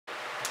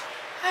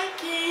Hi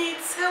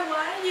kids, how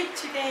are you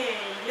today?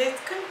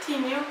 Let's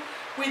continue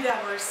with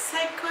our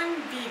second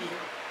video,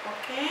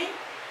 okay?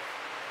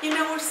 In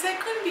our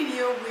second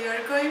video we are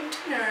going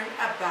to learn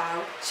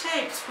about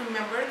shapes.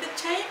 Remember the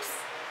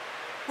shapes?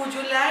 Would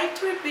you like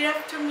to repeat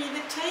after me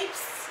the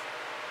shapes?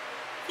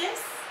 Yes?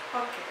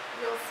 Okay,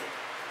 we'll see.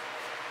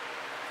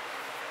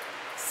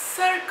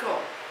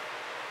 Circle.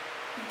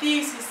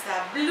 This is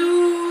a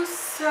blue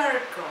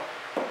circle.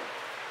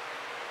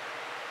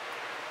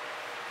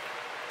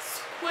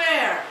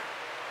 Square.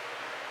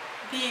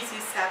 This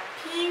is a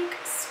pink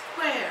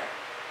square.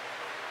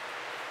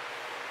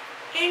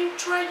 And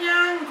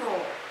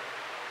triangle.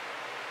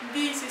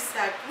 This is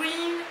a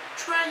green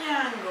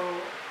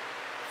triangle.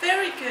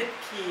 Very good,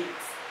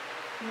 kids.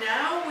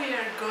 Now we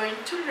are going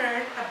to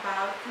learn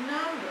about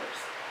numbers.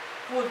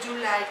 Would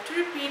you like to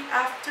repeat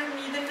after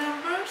me the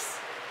numbers?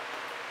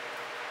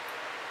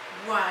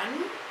 1.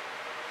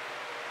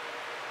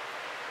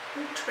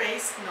 And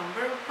trace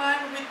number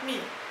 1 with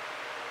me.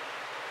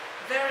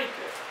 Very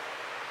good.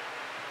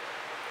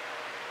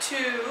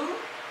 2.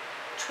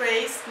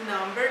 Trace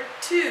number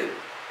 2.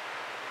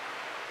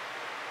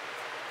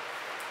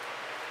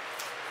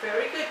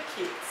 Very good,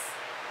 kids.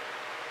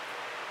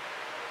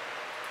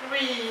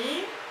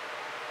 3.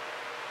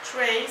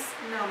 Trace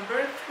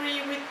number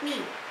 3 with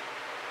me.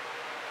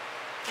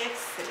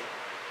 Excellent.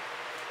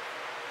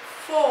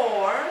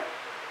 4.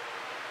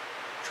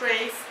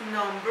 Trace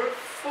number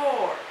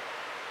 4.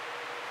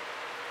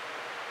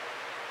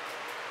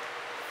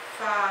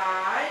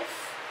 5.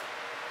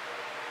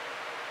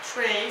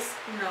 Trace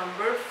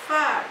number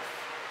 5.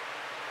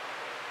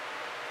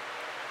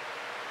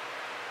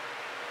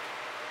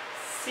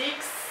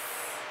 6.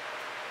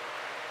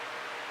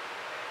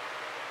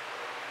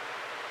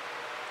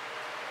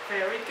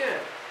 Very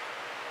good.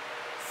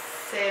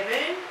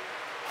 7.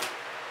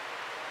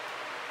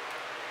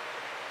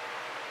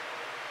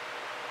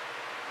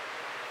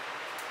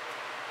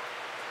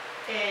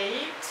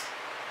 8.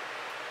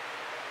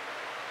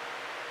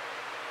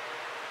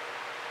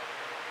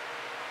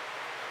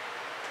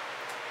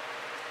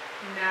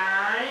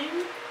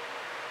 9.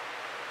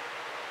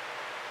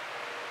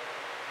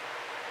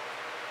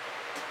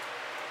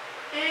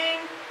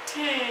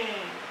 10.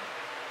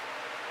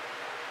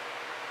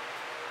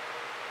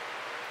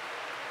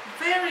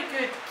 Very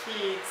good,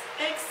 kids.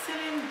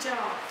 Excellent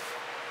job.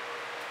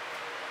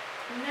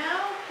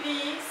 Now,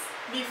 please,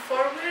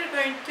 before we are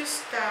going to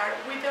start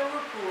with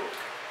our book,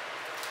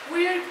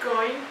 we are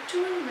going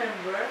to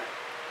remember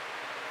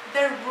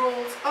the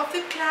rules of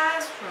the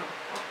classroom,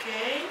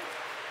 okay?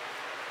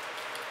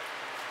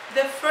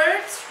 The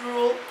first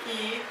rule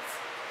is,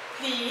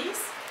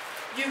 please,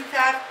 you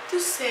have to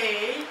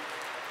say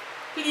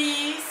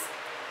please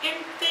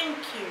and thank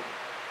you.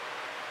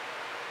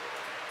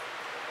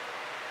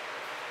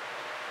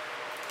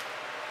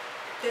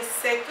 The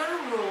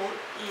second rule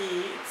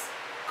is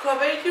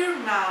cover your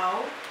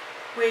mouth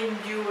when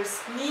you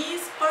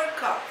sneeze or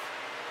cough.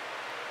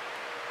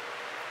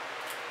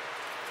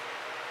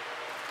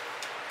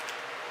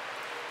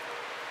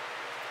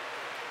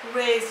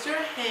 Raise your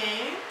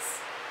hands.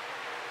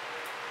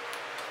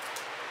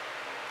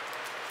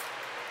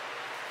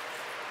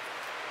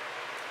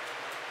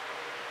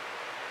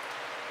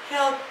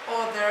 Help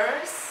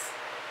others.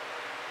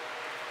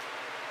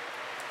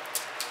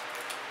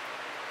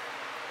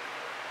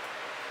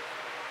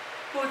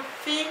 Put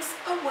things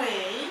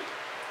away.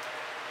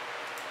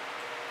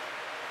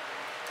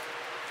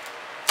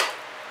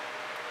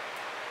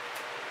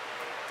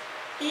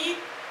 Eat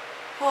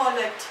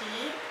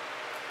politely.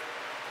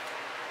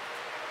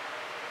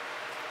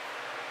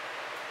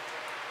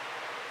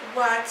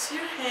 Wash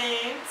your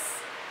hands.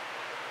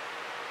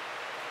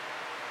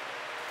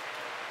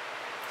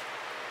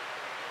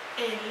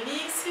 And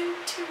listen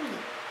to me.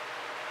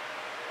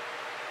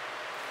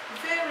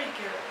 Very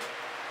good.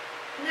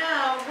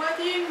 Now, what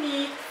do you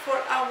need for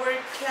our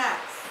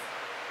class?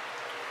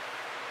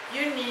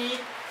 You need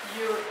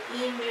your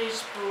English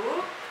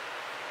book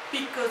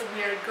because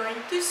we are going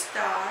to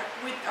start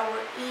with our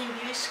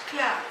English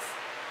class.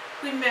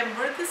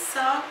 Remember the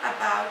song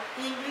about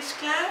English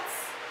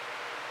class?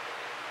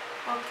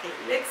 Okay,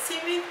 let's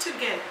sing it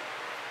together.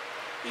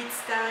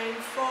 It's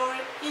time for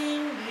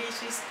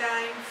English, it's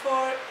time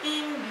for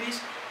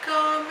English.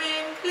 Come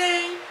and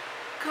play,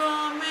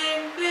 come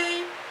and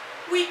play.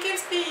 We can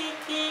speak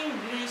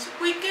English,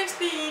 we can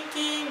speak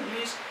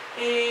English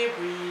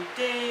every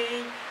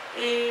day,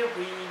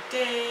 every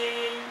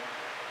day.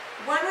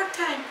 One more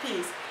time,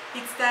 please.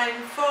 It's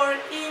time for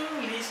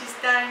English, it's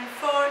time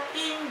for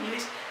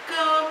English.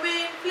 Come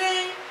and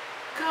play,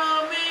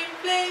 come and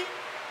play.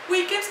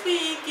 We can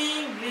speak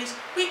English,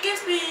 we can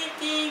speak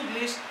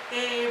English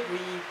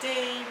every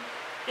day,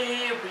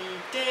 every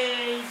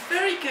day.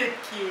 Very good,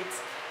 kids.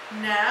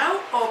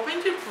 Now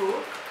open your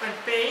book on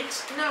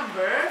page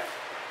number 1.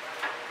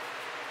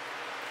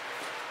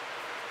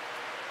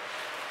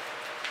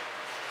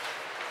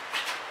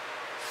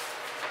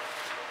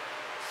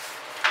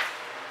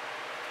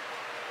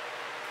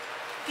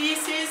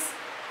 This is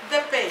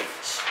the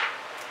page.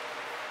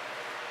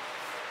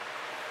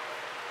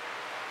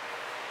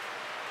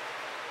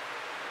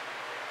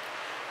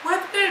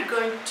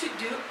 going to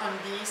do on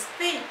this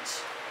page?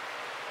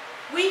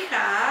 We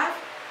have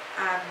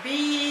a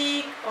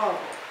big oval,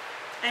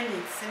 and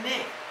it's an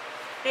egg.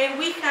 And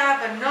we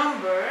have a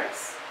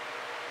numbers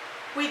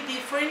with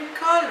different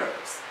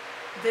colors.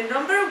 The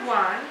number 1,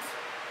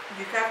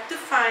 you have to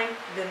find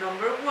the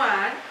number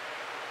 1.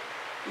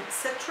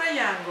 It's a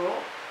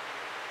triangle,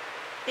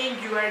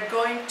 and you are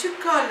going to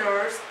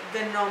color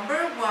the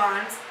number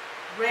 1's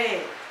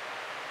red.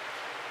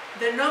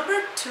 The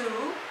number 2,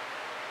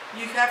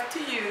 you have to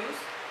use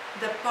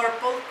the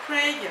purple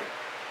crayon.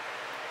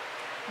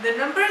 The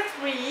number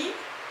 3,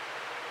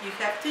 you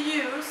have to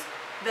use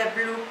the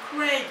blue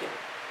crayon.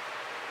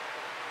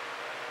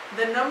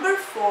 The number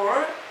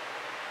 4,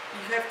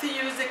 you have to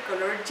use the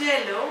color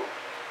yellow.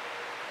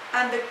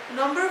 And the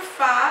number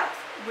 5,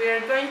 we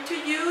are going to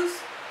use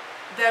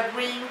the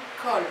green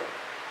color.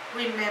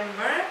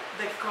 Remember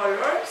the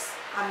colors,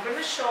 I'm going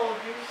to show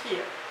you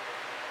here.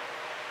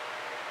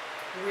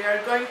 We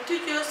are going to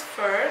use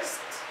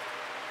first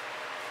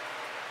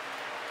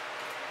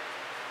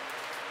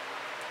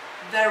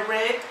the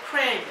red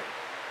crayon.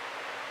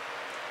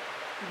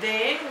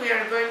 Then we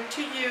are going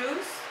to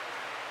use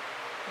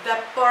the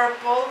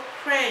purple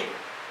crayon.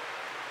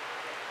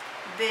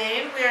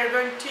 Then we are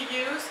going to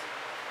use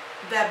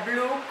the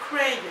blue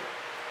crayon.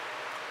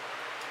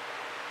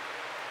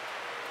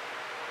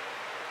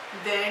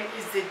 Then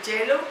is the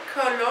yellow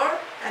color,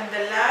 and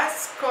the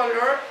last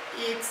color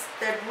is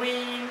the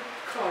green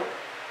color.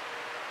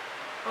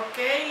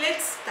 Okay,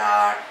 let's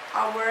start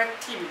our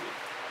activity.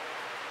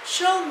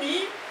 Show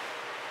me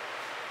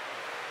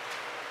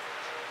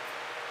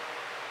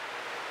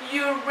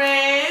your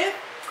red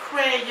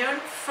crayon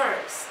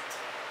first.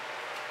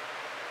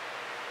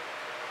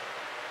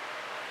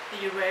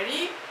 Are you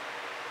ready?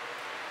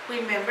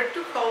 Remember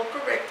to hold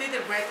correctly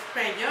the red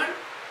crayon,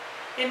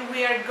 and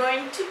we are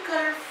going to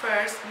color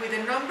first with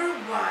the number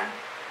 1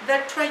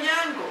 the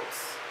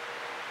triangles.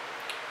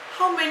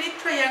 How many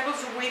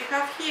triangles do we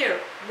have here?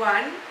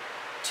 1,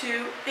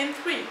 2, and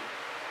 3.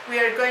 We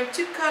are going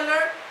to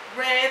color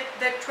red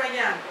the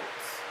triangles.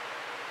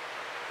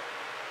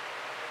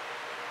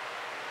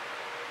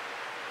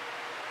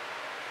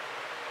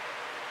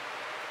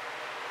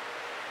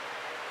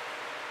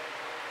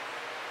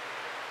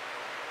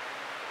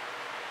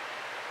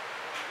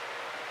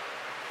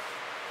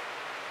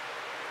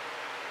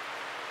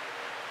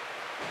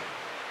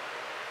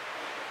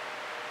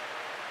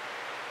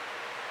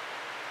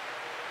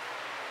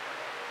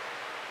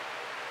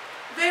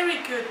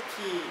 Very good,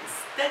 kids.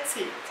 That's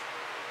it.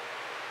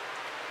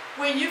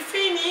 When you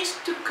finish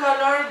to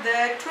color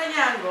the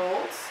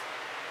triangles,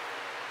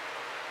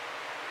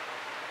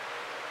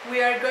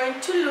 we are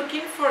going to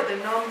looking for the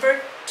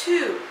number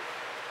 2.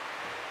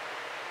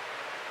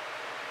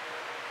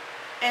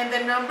 And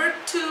the number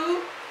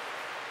 2,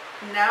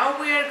 now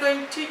we are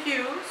going to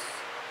use,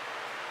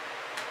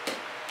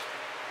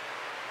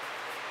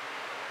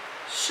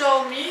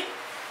 show me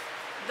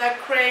the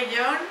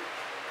crayon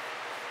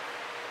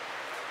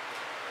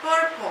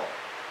purple.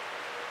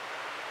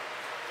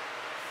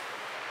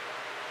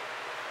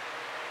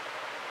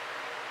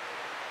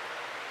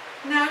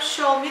 Now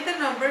show me the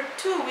number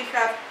 2. We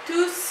have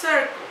 2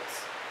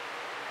 circles,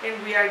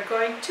 and we are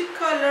going to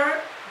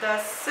color the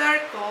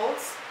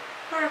circles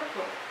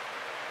purple.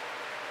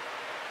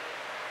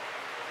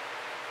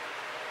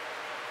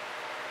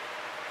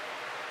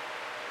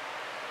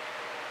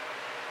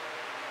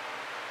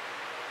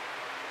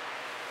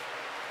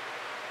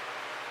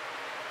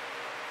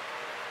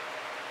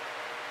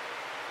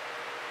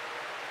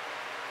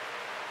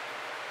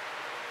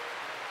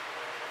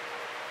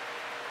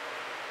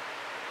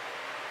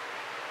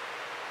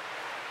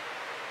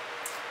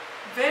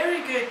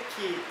 Very good,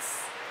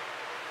 kids.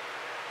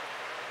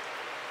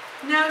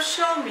 Now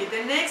show me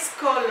the next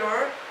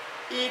color.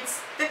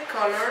 It's the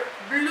color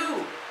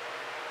blue.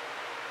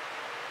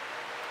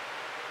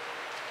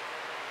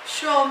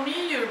 Show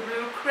me your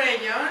blue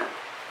crayon.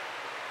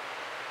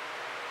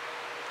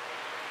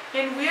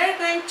 And we are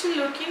going to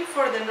looking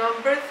for the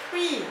number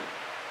 3.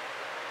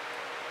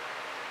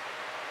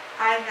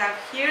 I have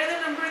here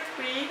the number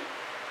 3.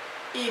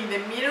 In the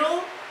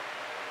middle,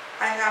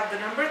 I have the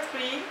number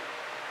 3.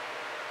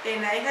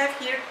 And I have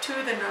here 2,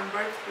 the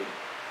number 3.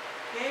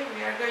 Okay,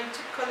 we are going to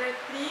color it,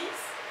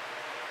 please.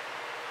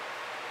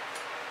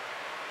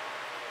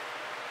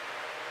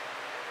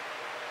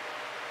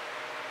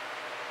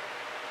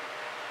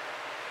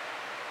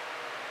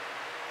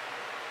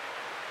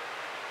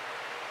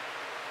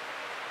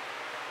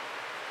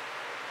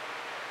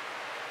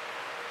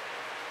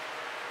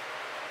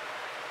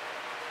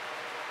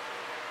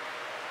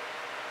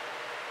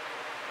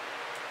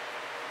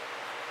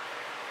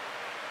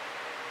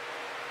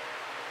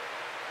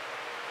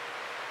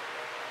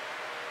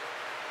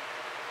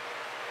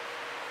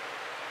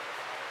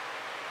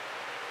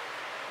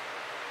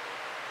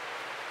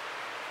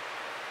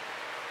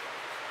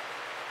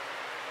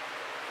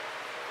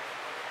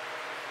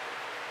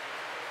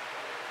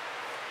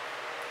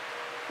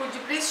 Would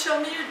you please show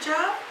me your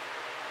job?